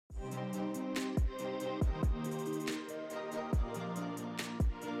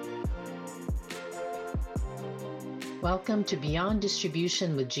Welcome to Beyond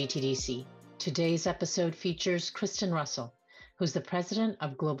Distribution with GTDC. Today's episode features Kristin Russell, who's the president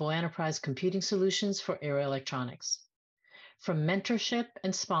of Global Enterprise Computing Solutions for Aero Electronics. From mentorship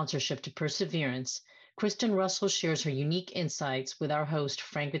and sponsorship to perseverance, Kristin Russell shares her unique insights with our host,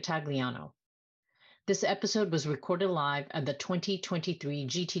 Frank Vitagliano. This episode was recorded live at the 2023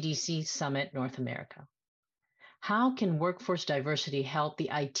 GTDC Summit North America. How can workforce diversity help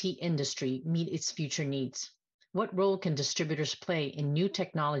the IT industry meet its future needs? What role can distributors play in new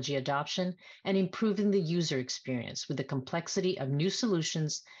technology adoption and improving the user experience with the complexity of new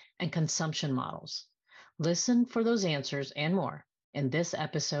solutions and consumption models? Listen for those answers and more in this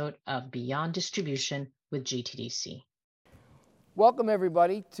episode of Beyond Distribution with GTDC. Welcome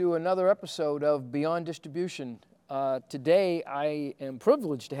everybody to another episode of Beyond Distribution. Today I am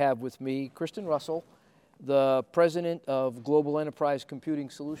privileged to have with me Kristin Russell, the president of Global Enterprise Computing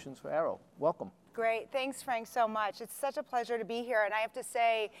Solutions for Aero. Welcome. Great, thanks Frank so much. It's such a pleasure to be here, and I have to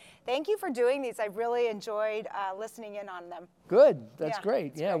say thank you for doing these. I've really enjoyed listening in on them. Good, that's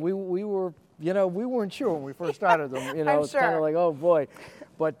great. Yeah, great. We were, we weren't sure when we first started them. It's sure. kind of like, oh boy.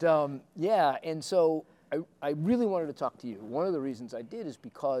 But and so I really wanted to talk to you. One of the reasons I did is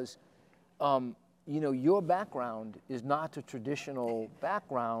because, your background is not the traditional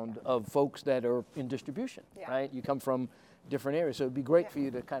background of folks that are in distribution, right? You come from different areas, so it'd be great for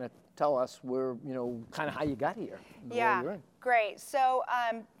you to kind of tell us where, kind of how you got here. Yeah, great. So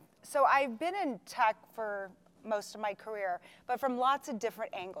I've been in tech for most of my career, but from lots of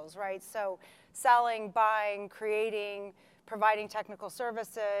different angles, right? So selling, buying, creating, providing technical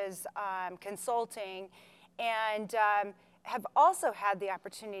services, consulting, and have also had the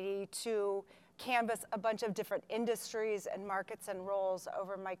opportunity to canvas a bunch of different industries and markets and roles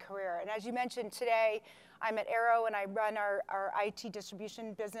over my career. And as you mentioned today, I'm at Aero and I run our IT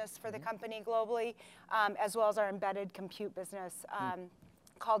distribution business for the company globally, as well as our embedded compute business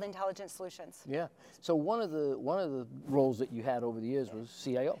called Intelligent Solutions. Yeah. So one of the roles that you had over the years was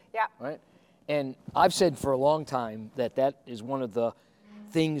CIO. Yeah. Right. And I've said for a long time that is one of the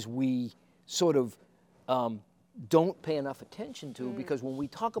things we sort of don't pay enough attention to, because when we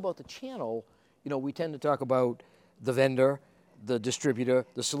talk about the channel, we tend to talk about the vendor, the distributor,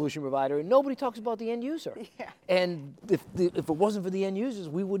 the solution provider, and nobody talks about the end user. Yeah. And if it wasn't for the end users,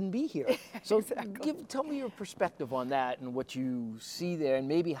 we wouldn't be here. So Exactly. tell me your perspective on that and what you see there, and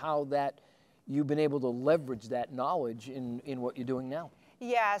maybe how that you've been able to leverage that knowledge in what you're doing now.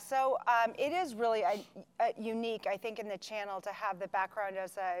 Yeah, so it is really unique, I think, in the channel to have the background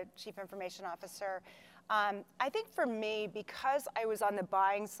as a chief information officer. I think for me, because I was on the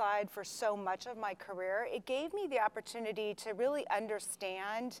buying side for so much of my career, it gave me the opportunity to really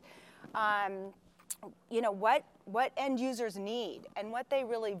understand, what end users need and what they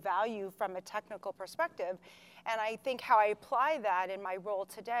really value from a technical perspective. And I think how I apply that in my role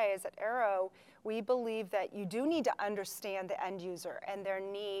today is at Aero, we believe that you do need to understand the end user and their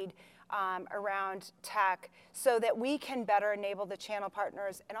need around tech so that we can better enable the channel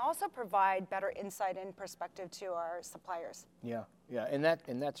partners and also provide better insight and perspective to our suppliers. Yeah, and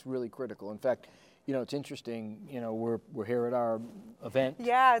that's really critical. In fact, it's interesting, we're here at our event.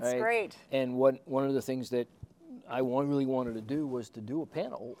 Yeah, it's right? great. And one of the things that I really wanted to do was to do a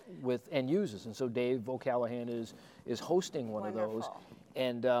panel with end users, and so Dave O'Callahan is hosting one of those,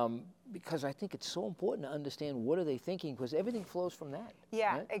 and because I think it's so important to understand what are they thinking, because everything flows from that.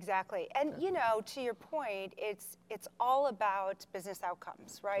 Yeah, right? exactly. And to your point, it's all about business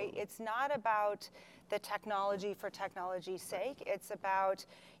outcomes, right? Totally. It's not about the technology for technology's sake. It's about,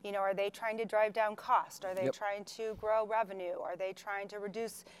 are they trying to drive down cost? Are they trying to grow revenue? Are they trying to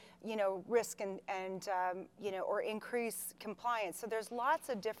reduce, risk and or increase compliance? So there's lots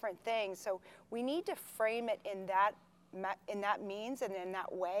of different things. So we need to frame it in that means and in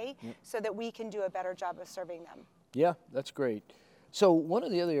that way, so that we can do a better job of serving them. Yeah, that's great. So one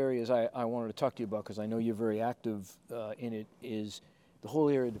of the other areas I wanted to talk to you about, because I know you're very active in it, is the whole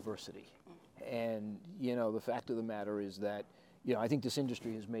area of diversity. And the fact of the matter is that I think this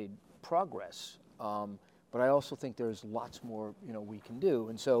industry has made progress, but I also think there's lots more we can do.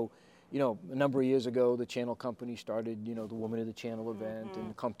 And so a number of years ago, the channel company started the Woman of the Channel event,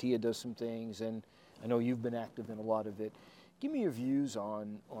 and CompTIA does some things, and I know you've been active in a lot of it. Give me your views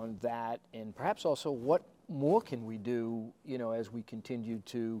on that, and perhaps also what more can we do, as we continue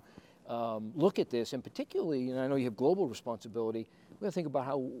to look at this, and particularly, I know you have global responsibility. We got to think about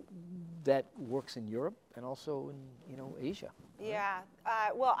how that works in Europe and also in Asia. Right? Yeah,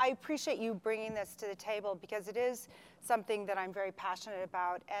 well, I appreciate you bringing this to the table, because it is something that I'm very passionate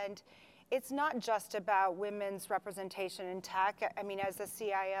about, and it's not just about women's representation in tech. I mean, as a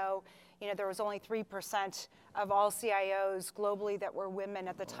CIO, there was only 3% of all CIOs globally that were women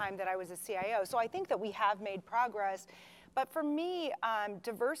at the time that I was a CIO. So I think that we have made progress. But for me,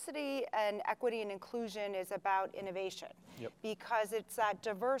 diversity and equity and inclusion is about innovation. Yep. Because it's that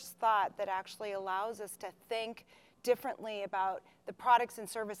diverse thought that actually allows us to think differently about the products and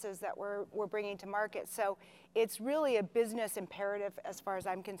services that we're bringing to market. So it's really a business imperative as far as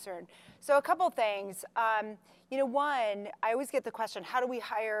I'm concerned. So a couple things. One, I always get the question, how do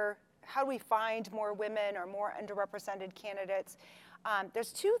we find more women or more underrepresented candidates?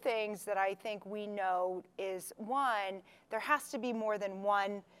 There's two things that I think we know is, one, there has to be more than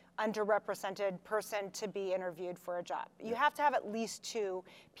one underrepresented person to be interviewed for a job. You have to have at least two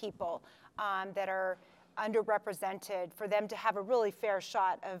people that are underrepresented for them to have a really fair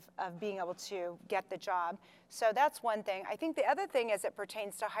shot of being able to get the job. So that's one thing. I think the other thing as it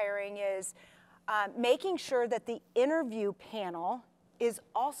pertains to hiring is making sure that the interview panel is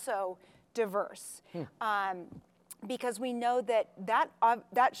also diverse. Because we know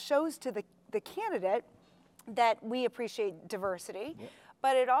that shows to the candidate that we appreciate diversity,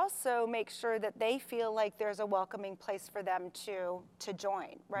 but it also makes sure that they feel like there's a welcoming place for them to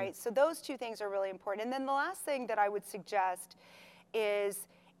join, right? So those two things are really important. And then the last thing that I would suggest is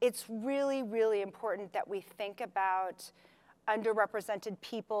it's really, really important that we think about underrepresented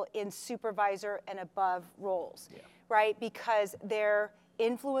people in supervisor and above roles, right? Because they're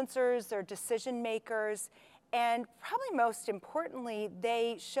influencers, they're decision makers, and probably most importantly,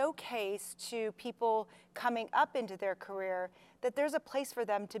 they showcase to people coming up into their career that there's a place for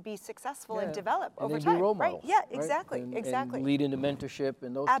them to be successful and develop over time. Role models, right? Yeah, exactly, right? exactly. And lead into mentorship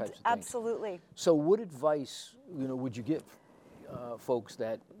and those types of things. Absolutely. So what advice, would you give folks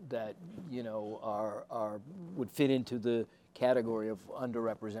that would fit into the category of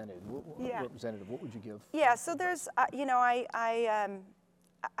underrepresented? Representative, what would you give? Yeah, so there's,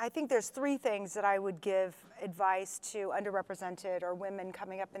 I think there's three things that I would give advice to underrepresented or women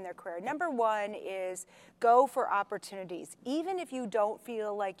coming up in their career. Number one is go for opportunities. Even if you don't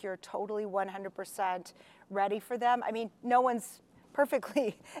feel like you're totally 100% ready for them. I mean, no one's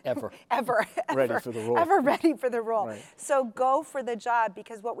perfectly ever ready for the role. Ever ready for the role. Right. So go for the job,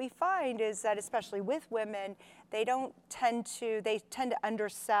 because what we find is that especially with women, they tend to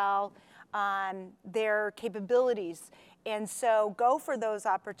undersell their capabilities. And so go for those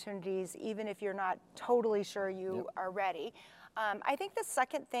opportunities, even if you're not totally sure you are ready. I think the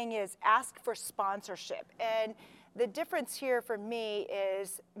second thing is ask for sponsorship. And the difference here for me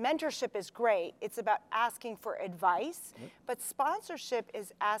is mentorship is great. It's about asking for advice, but sponsorship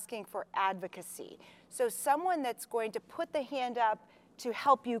is asking for advocacy. So someone that's going to put the hand up to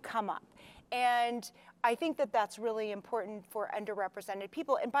help you come up. And I think that that's really important for underrepresented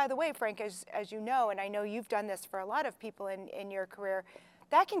people. And by the way, Frank, as you know, and I know you've done this for a lot of people in your career,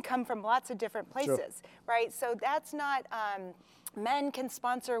 that can come from lots of different places, right? So that's not, men can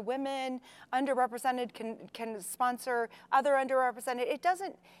sponsor women, underrepresented can sponsor other underrepresented.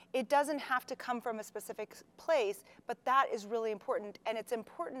 It doesn't have to come from a specific place, but that is really important. And it's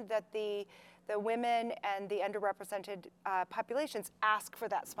important that the women and the underrepresented populations ask for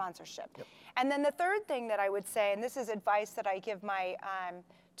that sponsorship. And then the third thing that I would say, and this is advice that I give my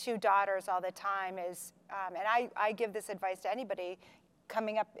two daughters all the time, is, and I give this advice to anybody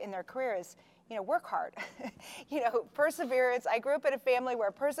coming up in their career, is, work hard. Perseverance. I grew up in a family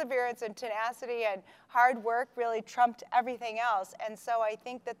where perseverance and tenacity and hard work really trumped everything else. And so I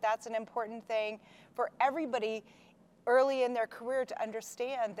think that that's an important thing for everybody early in their career to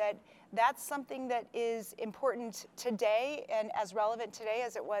understand that that's something that is important today and as relevant today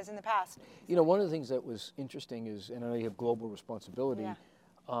as it was in the past. One of the things that was interesting is, and I know you have global responsibility,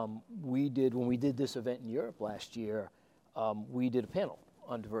 when we did this event in Europe last year, we did a panel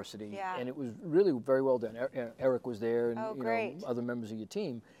on diversity, and it was really very well done. Eric was there, and other members of your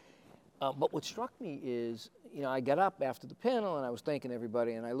team. But what struck me is, I got up after the panel and I was thanking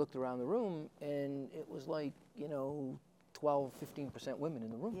everybody, and I looked around the room, and it was like 12, 15% women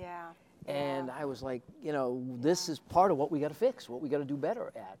in the room. And I was like, this is part of what we got to fix, what we got to do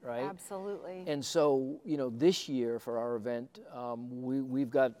better at, right? Absolutely. And so, this year for our event,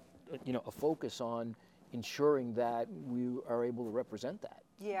 we've got, a focus on ensuring that we are able to represent that,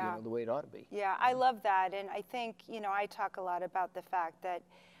 the way it ought to be. Yeah, I love that. And I think, I talk a lot about the fact that,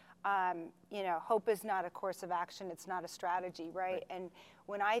 hope is not a course of action, it's not a strategy, right? And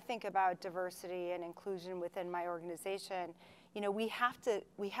when I think about diversity and inclusion within my organization, we have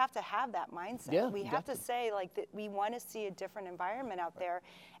to have that mindset. Yeah, we have to say like that we want to see a different environment out there,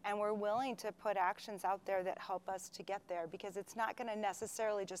 and we're willing to put actions out there that help us to get there, because it's not going to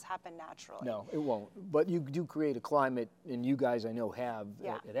necessarily just happen naturally. No, it won't. But you do create a climate, and you guys I know have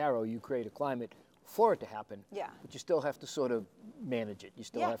at Arrow. You create a climate for it to happen. Yeah. But you still have to sort of manage it. You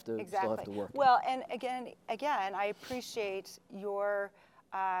still have to work it. Well, and again, I appreciate your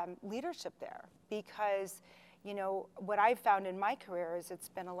leadership there, because what I've found in my career is it's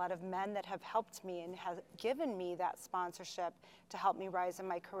been a lot of men that have helped me and have given me that sponsorship to help me rise in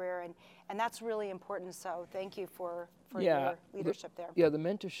my career, and that's really important. So thank you for your leadership there. Yeah, the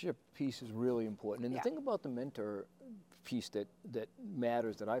mentorship piece is really important. And the thing about the mentor piece that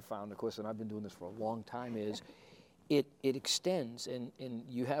matters, that I found, of course, and I've been doing this for a long time, is it extends, and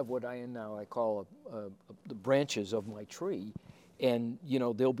you have what I call the branches of my tree, and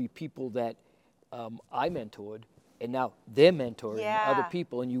there'll be people that I mentored, and now they're mentoring other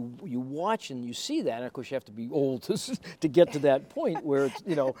people, and you watch and you see that. And of course, you have to be old to get to that point where it's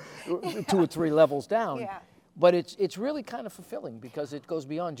 2 or 3 levels down. Yeah. But it's really kind of fulfilling, because it goes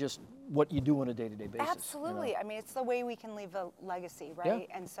beyond just what you do on a day-to-day basis. Absolutely. I mean, it's the way we can leave a legacy, right?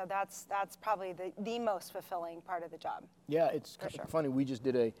 Yeah. And so that's probably the most fulfilling part of the job. Yeah, it's funny. We just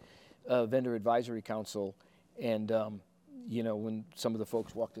did a vendor advisory council, and when some of the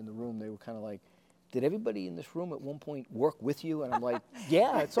folks walked in the room, they were kind of like, did everybody in this room at one point work with you? And I'm like,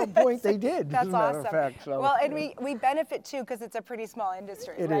 yeah, at some point they did. That's as a matter awesome. Of fact, so, well, and we benefit too, because it's a pretty small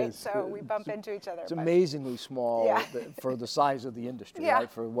industry, it right? is. So we bump into each other. It's amazingly small for the size of the industry,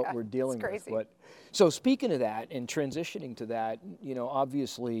 right? For what we're dealing with. But so speaking of that and transitioning to that,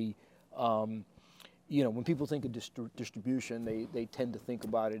 obviously, when people think of distribution, they tend to think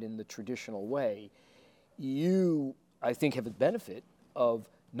about it in the traditional way. You, I think, have a benefit of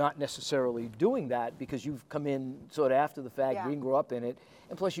not necessarily doing that, because you've come in sort of after the fact. You didn't grow up in it,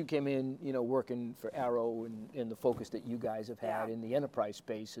 and plus you came in, working for Arrow, and the focus that you guys have had in the enterprise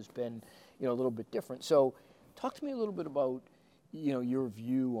space has been, a little bit different. So, talk to me a little bit about, your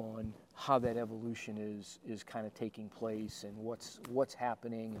view on how that evolution is kind of taking place, and what's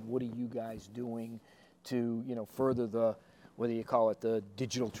happening, and what are you guys doing to, further the, whether you call it the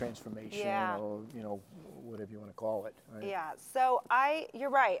digital transformation or whatever you want to call it. Right? Yeah. So you're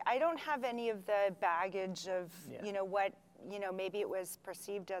right. I don't have any of the baggage of what maybe it was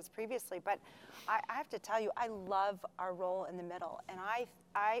perceived as previously, but I have to tell you, I love our role in the middle, and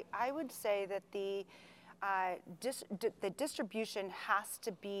I would say that the distribution has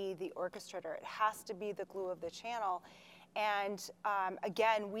to be the orchestrator. It has to be the glue of the channel, and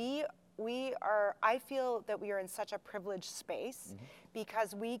again, I feel that we are in such a privileged space,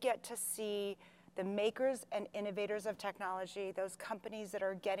 because we get to see the makers and innovators of technology, those companies that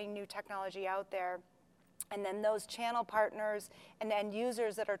are getting new technology out there, and then those channel partners and end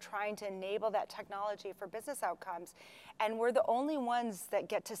users that are trying to enable that technology for business outcomes. And we're the only ones that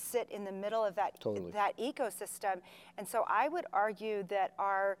get to sit in the middle of that ecosystem. And so I would argue that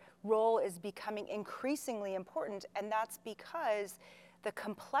our role is becoming increasingly important, and that's because the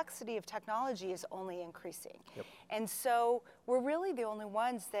complexity of technology is only increasing. And so we're really the only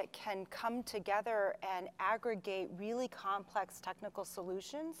ones that can come together and aggregate really complex technical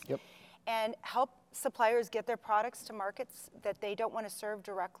solutions and help suppliers get their products to markets that they don't want to serve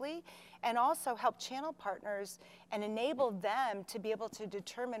directly, and also help channel partners and enable them to be able to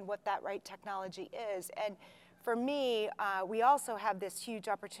determine what that right technology is. And for me, we also have this huge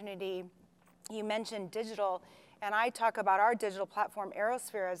opportunity. You mentioned digital, and I talk about our digital platform,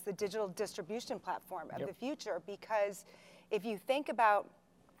 ArrowSphere, as the digital distribution platform of the future, because if you think about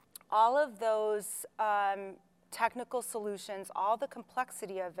all of those technical solutions, all the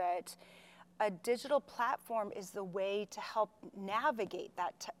complexity of it, a digital platform is the way to help navigate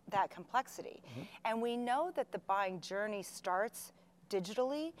that complexity. And we know that the buying journey starts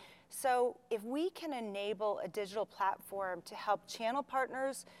digitally. So if we can enable a digital platform to help channel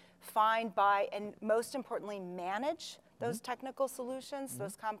partners find, buy, and most importantly, manage those technical solutions,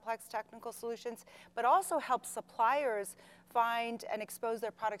 those complex technical solutions, but also help suppliers find and expose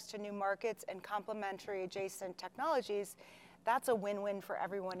their products to new markets and complementary adjacent technologies, that's a win-win for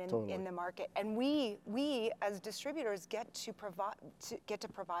everyone in the market. And we as distributors get to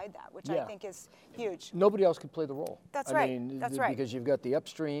provide that, which I think is huge. Nobody else could play the role. That's I mean, That's right. Because you've got the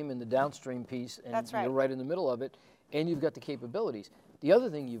upstream and the downstream piece, and you're right in the middle of it, and you've got the capabilities. The other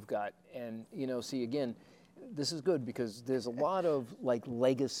thing you've got, and see again, this is good because there's a lot of like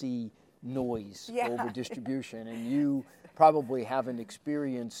legacy noise over distribution, and you probably haven't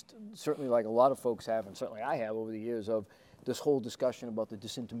experienced, certainly like a lot of folks have, and certainly I have over the years, of this whole discussion about the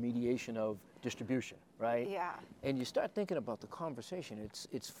disintermediation of distribution, right? Yeah. And you start thinking about the conversation,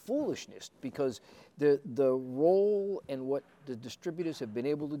 it's foolishness, because the role and what the distributors have been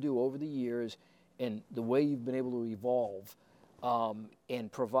able to do over the years, and the way you've been able to evolve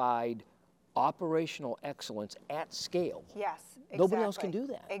and provide operational excellence at scale. Yes, exactly. Nobody else can do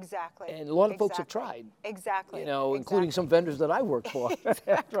that. Exactly. And a lot of folks have tried. Exactly. You know, including some vendors that I work for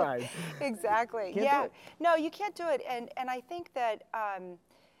have tried. Exactly. Can't yeah. do it. No, you can't do it. And I think that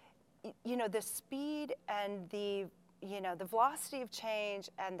you know, the speed and the velocity of change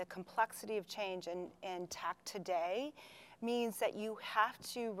and the complexity of change in tech today means that you have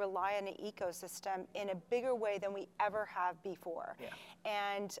to rely on an ecosystem in a bigger way than we ever have before.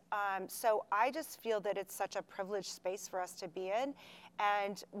 Yeah. And so I just feel that it's such a privileged space for us to be in.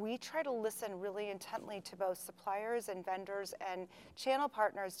 And we try to listen really intently to both suppliers and vendors and channel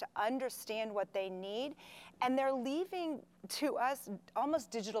partners to understand what they need. And they're leaving to us almost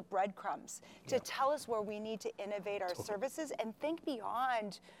digital breadcrumbs to tell us where we need to innovate our services and think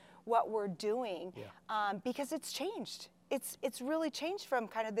beyond what we're doing, because it's changed. It's really changed from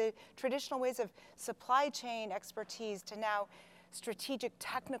kind of the traditional ways of supply chain expertise to now strategic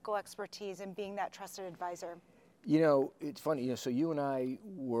technical expertise and being that trusted advisor. You know, it's funny, you know, so you and I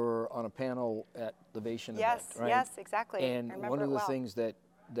were on a panel at the Vation event, right? Yes, exactly. And one of the things that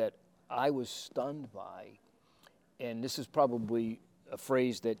I was stunned by, and this is probably a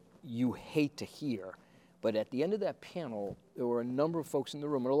phrase that you hate to hear, but at the end of that panel, there were a number of folks in the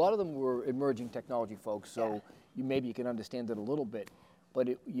room, and a lot of them were emerging technology folks, so maybe you can understand it a little bit. But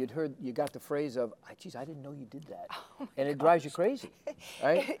you got the phrase of, geez, I didn't know you did that. And it drives you crazy,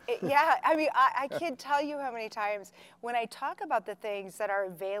 right? Yeah, I mean, I can't tell you how many times when I talk about the things that are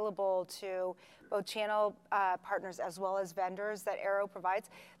available to both channel partners as well as vendors that Arrow provides,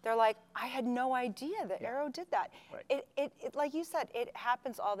 they're like, I had no idea that Arrow did that. Right. It, like you said, it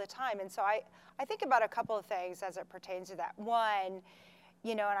happens all the time. And so I think about a couple of things as it pertains to that. One,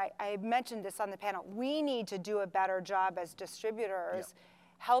 you know, and I mentioned this on the panel, we need to do a better job as distributors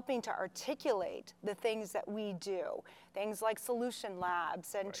helping to articulate the things that we do. Things like solution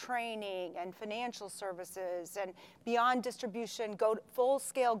labs and training and financial services and beyond distribution,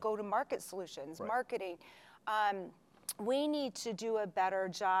 full-scale go-to-market solutions, marketing. We need to do a better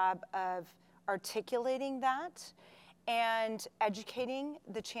job of articulating that and educating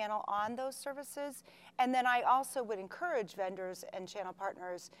the channel on those services. And then I also would encourage vendors and channel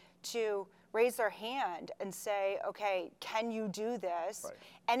partners to raise their hand and say, okay, can you do this? Right.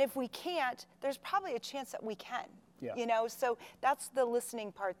 And if we can't, there's probably a chance that we can. Yeah. You know, so that's the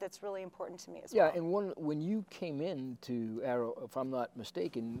listening part that's really important to me as well. Yeah, and when you came in to Arrow, if I'm not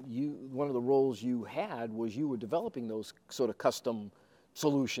mistaken, one of the roles you had was you were developing those sort of custom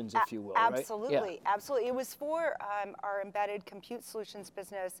solutions, if you will, absolutely, right? Yeah. Absolutely. It was for our embedded compute solutions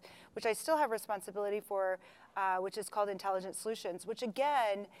business, which I still have responsibility for, which is called Intelligent Solutions, which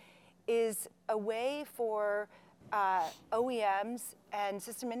again is a way for OEMs and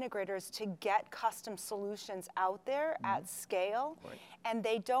system integrators to get custom solutions out there at scale, and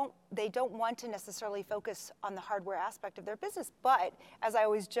they don't want to necessarily focus on the hardware aspect of their business. But as I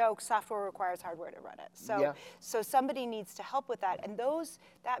always joke, software requires hardware to run it. So somebody needs to help with that, and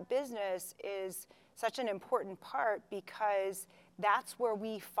that business is such an important part because that's where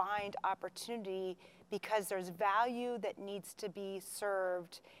we find opportunity, because there's value that needs to be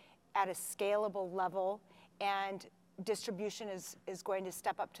served at a scalable level, and distribution is going to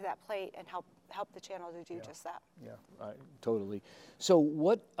step up to that plate and help the channel to do just that. Yeah, totally. So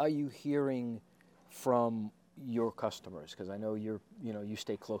what are you hearing from your customers? Because I know you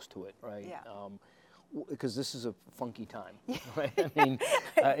stay close to it, right? Yeah. Because this is a funky time, right? I mean,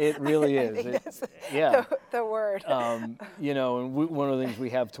 it really is. I think that's the word. You know, and one of the things we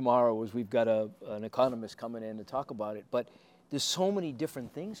have tomorrow is we've got an economist coming in to talk about it. But there's so many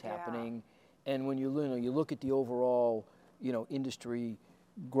different things happening, and when you look at the overall, industry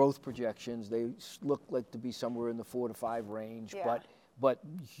growth projections, they look like to be somewhere in the 4 to 5 range. But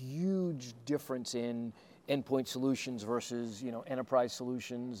huge difference in endpoint solutions versus enterprise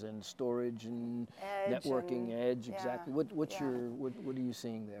solutions and storage and edge networking, edge. Exactly. What are you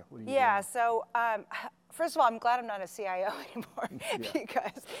seeing there? What are you doing? So first of all, I'm glad I'm not a CIO anymore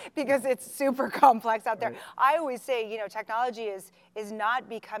because it's super complex out there. I always say, technology is not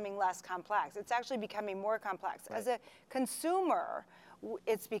becoming less complex. It's actually becoming more complex. As a consumer,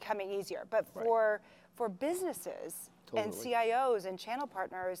 it's becoming easier. But for businesses and CIOs and channel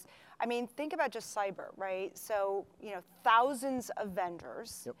partners, I mean, think about just cyber, right? So, thousands of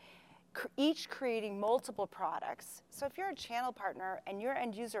vendors, each creating multiple products. So if you're a channel partner and your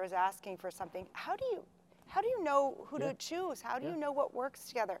end user is asking for something, how do how do you know who Yeah. to choose? How do Yeah. you know what works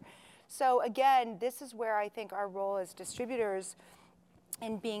together? So again, this is where I think our role as distributors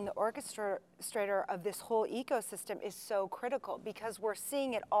in being the orchestrator of this whole ecosystem is so critical, because we're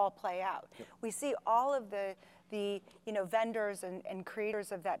seeing it all play out. Yep. We see all of the vendors and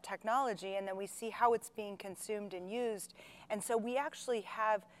creators of that technology, and then we see how it's being consumed and used. And so we actually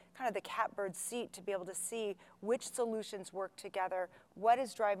have kind of the catbird seat to be able to see which solutions work together, what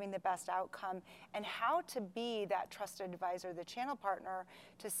is driving the best outcome, and how to be that trusted advisor, the channel partner,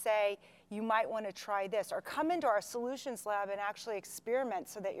 to say, you might want to try this, or come into our solutions lab and actually experiment,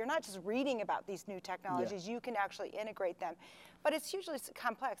 so that you're not just reading about these new technologies, you can actually integrate them. But it's hugely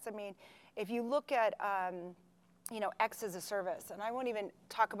complex. I mean, if you look at X as a service, and I won't even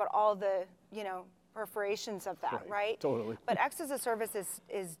talk about all the, perforations of that, right? Totally. But X as a service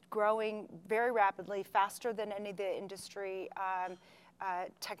is growing very rapidly, faster than any of the industry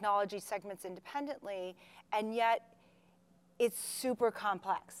technology segments independently, and yet it's super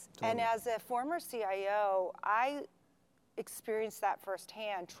complex. Totally. And as a former CIO, I experienced that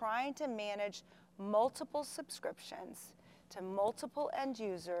firsthand, trying to manage multiple subscriptions to multiple end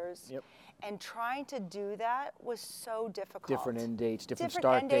users. Yep. And trying to do that was so difficult. Different end dates, different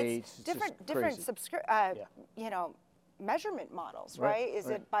start dates. Different measurement models, right? Is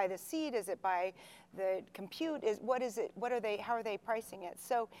it by the seat? Is it by the compute? What is it? What are they? How are they pricing it?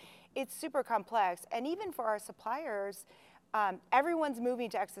 So it's super complex. And even for our suppliers, everyone's moving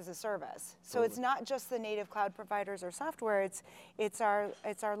to X as a service. So Totally. it's not just the native cloud providers or software. It's our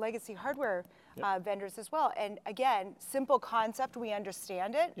legacy hardware vendors as well. And again, simple concept, we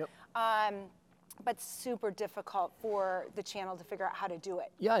understand it. Yep. But super difficult for the channel to figure out how to do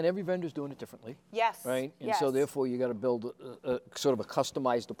it. Yeah, and every vendor's doing it differently. Yes. Right? And yes. so therefore you got to build a sort of a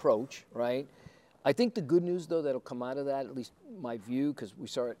customized approach, right? I think the good news, though, that'll come out of that, at least my view, because we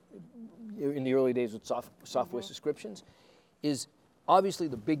saw it in the early days with software subscriptions, is obviously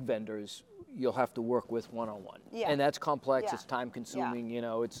the big vendors you'll have to work with one-on-one. Yeah. And that's complex, Yeah. it's time-consuming,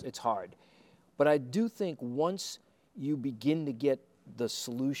 it's hard. But I do think once you begin to get the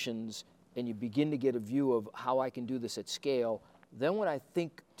solutions and you begin to get a view of how I can do this at scale, then what I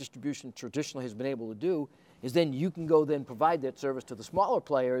think distribution traditionally has been able to do is then you can go then provide that service to the smaller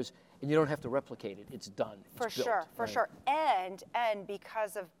players, and you don't have to replicate it. It's done. For It's built, sure, for right? sure. And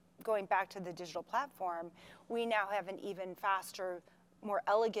because of going back to the digital platform, we now have an even faster, more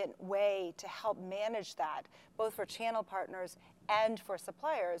elegant way to help manage that, both for channel partners and for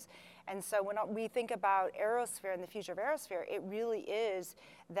suppliers. And so when we think about ArrowSphere and the future of ArrowSphere, it really is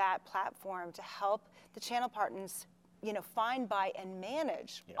that platform to help the channel partners, find, buy, and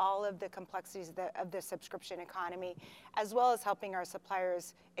manage all of the complexities of the subscription economy, as well as helping our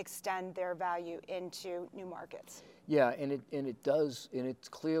suppliers extend their value into new markets. Yeah, and it does, and it's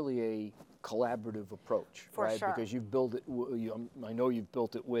clearly a collaborative approach, For right? sure. Because you've built it. I know you've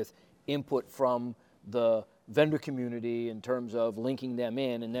built it with input from the vendor community in terms of linking them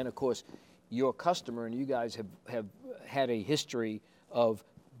in, and then of course your customer and you guys have had a history of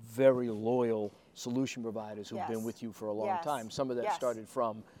very loyal solution providers who've been with you for a long time. Some of that started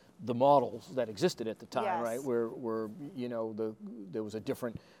from the models that existed at the time, right? Where there was a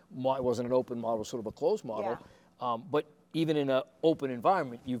different, it wasn't an open model, sort of a closed model. But even in an open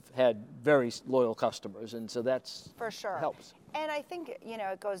environment, you've had very loyal customers, and so that's for sure helps. And I think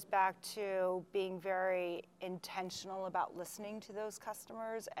it goes back to being very intentional about listening to those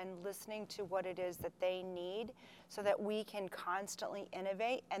customers and listening to what it is that they need, so that we can constantly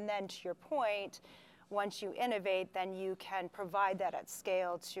innovate. And then, to your point, once you innovate, then you can provide that at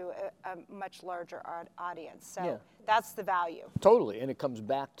scale to a much larger audience. So that's the value. Totally, and it comes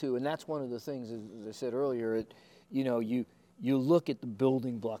back to, and that's one of the things, as I said earlier, you look at the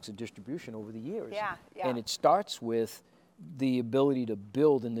building blocks of distribution over the years. And it starts with the ability to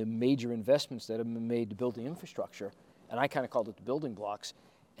build and the major investments that have been made to build the infrastructure, and I kind of called it the building blocks.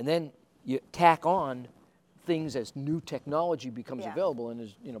 And then you tack on things as new technology becomes available, and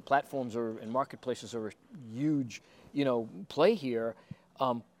as platforms and marketplaces are a huge play here.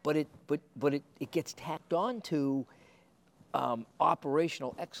 But it gets tacked on to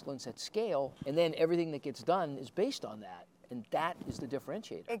operational excellence at scale, and then everything that gets done is based on that. And that is the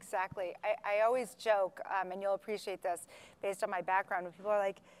differentiator. Exactly. I always joke, and you'll appreciate this, based on my background, when people are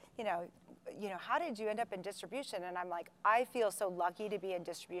like, how did you end up in distribution? And I'm like, I feel so lucky to be in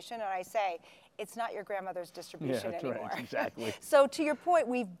distribution. And I say, it's not your grandmother's distribution anymore. Right, exactly. So to your point,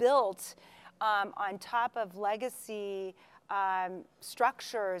 we've built on top of legacy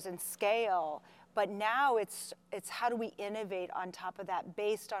structures and scale. But now it's how do we innovate on top of that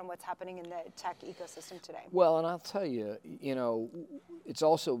based on what's happening in the tech ecosystem today? Well, and I'll tell you, it's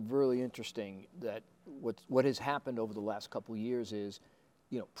also really interesting that what has happened over the last couple of years is,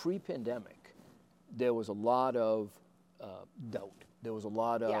 pre-pandemic, there was a lot of doubt. There was a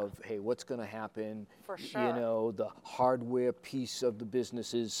lot of, hey, what's going to happen? For sure. The hardware piece of the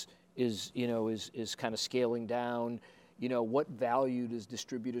business is kind of scaling down. What value does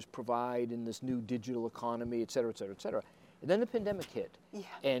distributors provide in this new digital economy, et cetera, et cetera, et cetera. And then the pandemic hit. Yeah.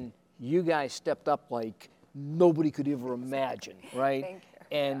 And you guys stepped up like nobody could ever imagine, right? Thank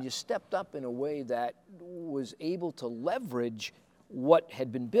you. And you stepped up in a way that was able to leverage what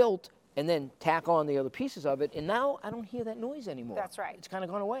had been built and then tack on the other pieces of it. And now I don't hear that noise anymore. That's right. It's kind of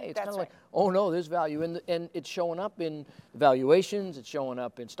gone away. It's That's kind of right. like, oh no, there's value. And it's showing up in valuations. It's showing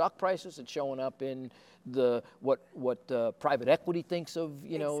up in stock prices. It's showing up in what private equity thinks of,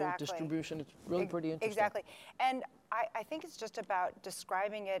 Exactly. distribution. It's really pretty interesting. Exactly. And I think it's just about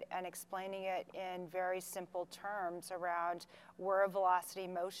describing it and explaining it in very simple terms around we're a velocity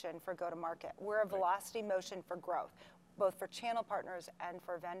motion for go-to-market. We're a velocity motion for growth, both for channel partners and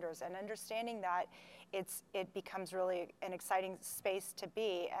for vendors. And understanding that it becomes really an exciting space to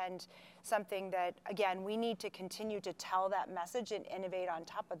be, and something that, again, we need to continue to tell that message and innovate on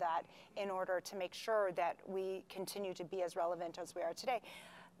top of that in order to make sure that we continue to be as relevant as we are today.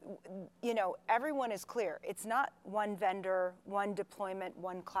 Everyone is clear. It's not one vendor, one deployment,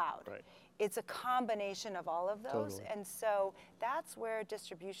 one cloud. Right. It's a combination of all of those. Totally. And so that's where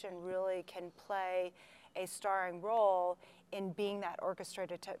distribution really can play a starring role in being that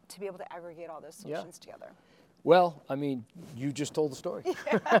orchestrator to be able to aggregate all those solutions together. Well, I mean, you just told the story.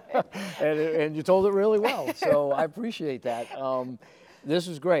 and you told it really well. So I appreciate that. This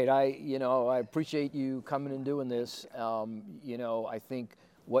was great. I appreciate you coming and doing this. I think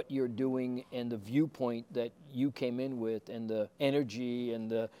what you're doing and the viewpoint that you came in with and the energy and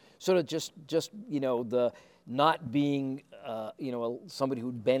the sort of just the not being somebody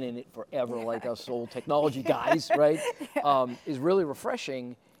who'd been in it forever like us old technology guys, right? Is really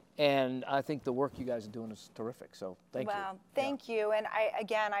refreshing. And I think the work you guys are doing is terrific. So thank you. Well, thank you. And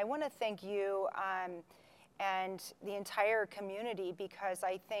I want to thank you and the entire community, because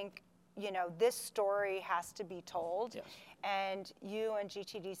I think this story has to be told. Yes. And you and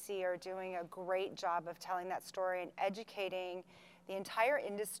GTDC are doing a great job of telling that story and educating the entire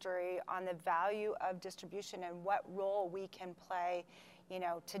industry on the value of distribution and what role we can play,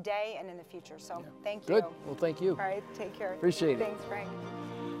 today and in the future. So thank you. Good. Well, thank you. All right, take care. Appreciate it. Thanks, Frank.